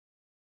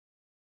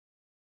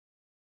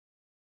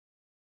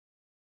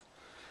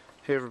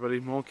Hey everybody,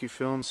 Mulkey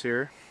Films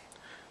here.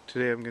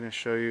 Today I'm going to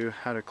show you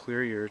how to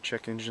clear your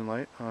check engine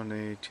light on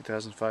a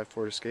 2005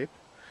 Ford Escape.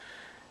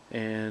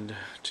 And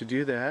to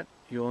do that,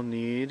 you'll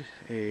need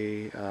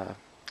a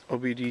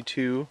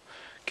OBD2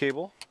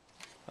 cable,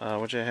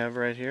 which I have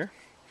right here.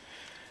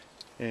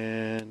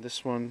 And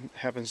this one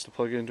happens to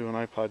plug into an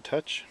iPod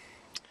Touch.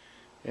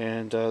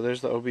 And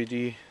there's the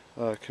OBD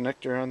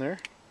connector on there,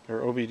 or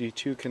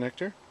OBD2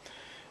 connector.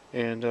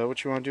 And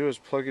what you want to do is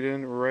plug it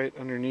in right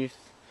underneath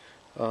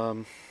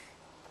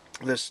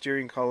the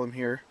steering column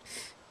here,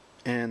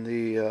 and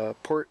the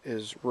port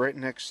is right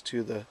next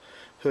to the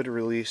hood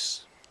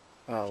release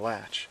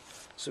latch.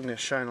 So I'm going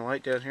to shine a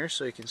light down here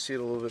so you can see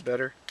it a little bit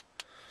better.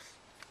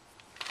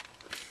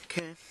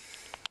 Okay,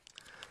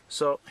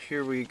 so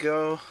here we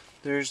go.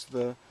 There's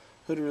the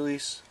hood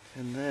release,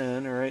 and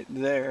then right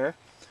there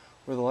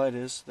where the light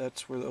is,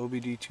 that's where the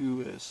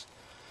OBD2 is.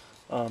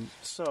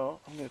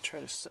 So I'm going to try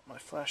to set my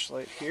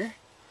flashlight here.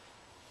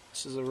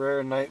 This is a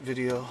rare night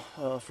video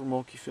for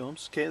Mulkey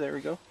Films. Okay, there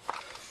we go.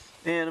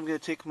 And I'm going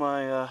to take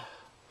my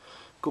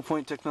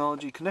GoPoint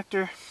technology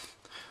connector,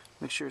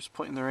 make sure it's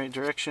pointing the right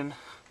direction,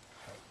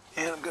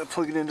 and I'm going to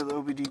plug it into the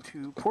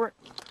OBD2 port.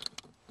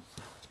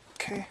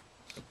 Okay,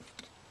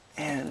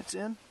 and it's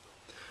in.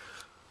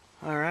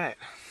 Alright.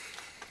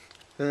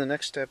 Then the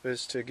next step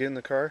is to get in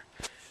the car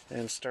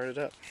and start it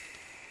up.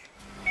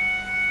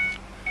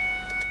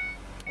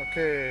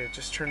 Okay,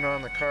 just turned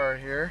on the car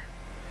here,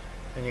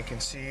 and you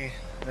can see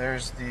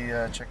there's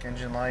the check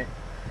engine light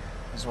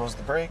as well as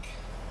the brake,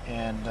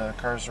 and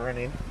car's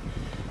running.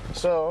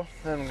 So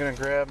then I'm going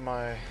to grab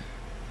my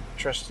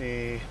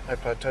trusty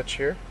iPod Touch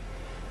here.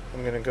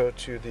 I'm going to go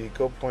to the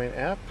GoPoint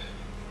app.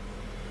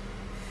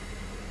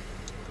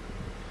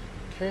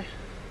 Okay.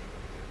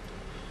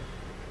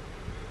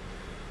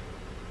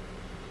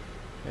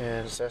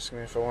 And it's asking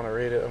me if I want to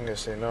rate it. I'm going to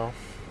say no.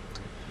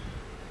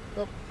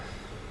 Oh.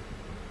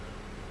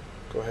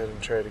 Go ahead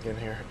and try it again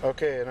here.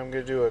 Okay, and I'm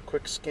going to do a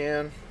quick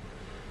scan,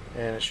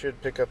 and it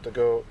should pick up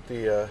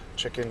the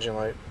check engine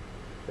light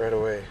right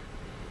away.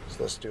 So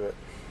let's do it.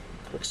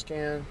 Quick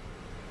scan.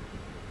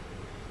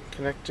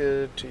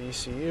 Connected to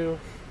ECU.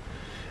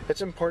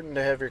 It's important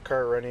to have your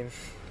car running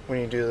when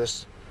you do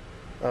this.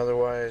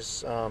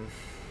 Otherwise,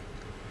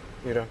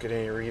 you don't get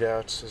any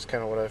readouts, is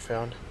kind of what I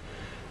found.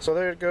 So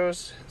there it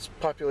goes. It's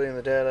populating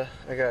the data.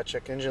 I got a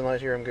check engine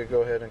light here. I'm going to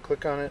go ahead and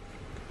click on it.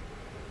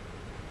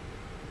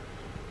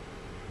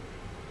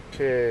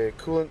 Okay,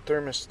 coolant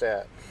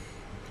thermostat.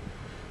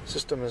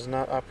 System is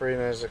not operating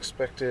as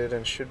expected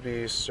and should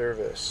be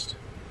serviced.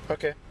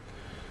 Okay,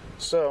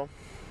 so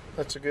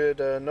that's a good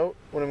note.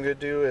 What I'm going to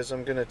do is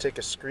I'm going to take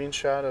a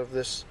screenshot of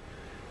this,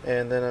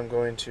 and then I'm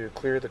going to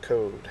clear the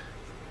code.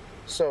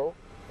 So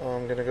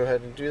I'm going to go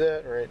ahead and do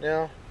that right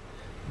now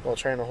while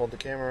trying to hold the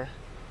camera.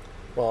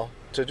 Well,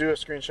 to do a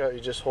screenshot, you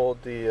just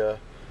hold the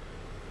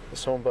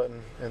this home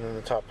button and then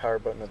the top power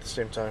button at the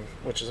same time,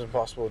 which is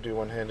impossible to do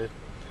one-handed.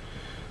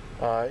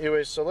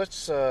 Anyways, so let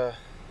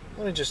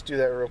me just do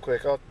that real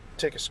quick. I'll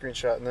take a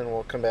screenshot and then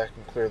we'll come back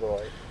and clear the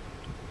light.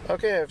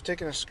 Okay, I've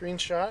taken a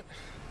screenshot,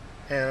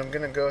 and I'm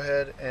going to go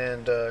ahead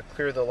and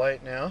clear the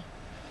light now.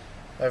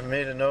 I've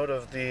made a note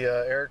of the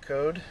error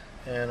code,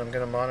 and I'm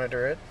going to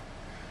monitor it.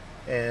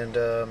 And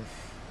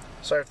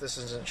sorry if this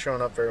isn't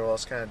showing up very well,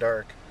 it's kind of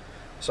dark.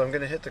 So I'm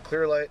going to hit the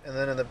clear light, and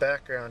then in the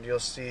background you'll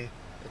see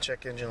the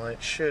check engine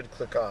light should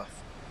click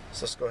off.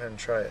 So let's go ahead and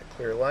try it.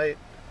 Clear light.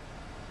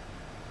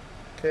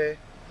 Okay.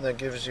 And that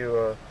gives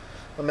you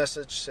a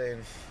message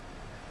saying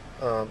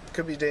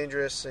could be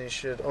dangerous and you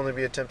should only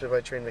be attempted by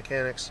trained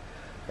mechanics.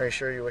 Are you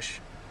sure you wish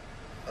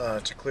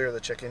to clear the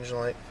check engine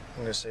light?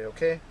 I'm going to say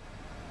OK.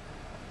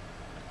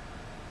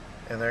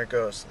 And there it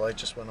goes. The light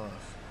just went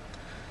off.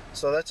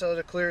 So that's how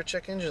to clear a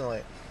check engine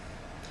light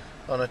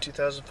on a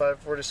 2005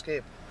 Ford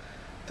Escape.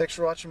 Thanks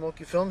for watching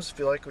Mulkey Films. If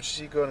you like what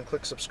you see, go ahead and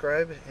click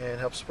subscribe and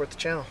help support the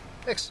channel.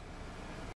 Thanks.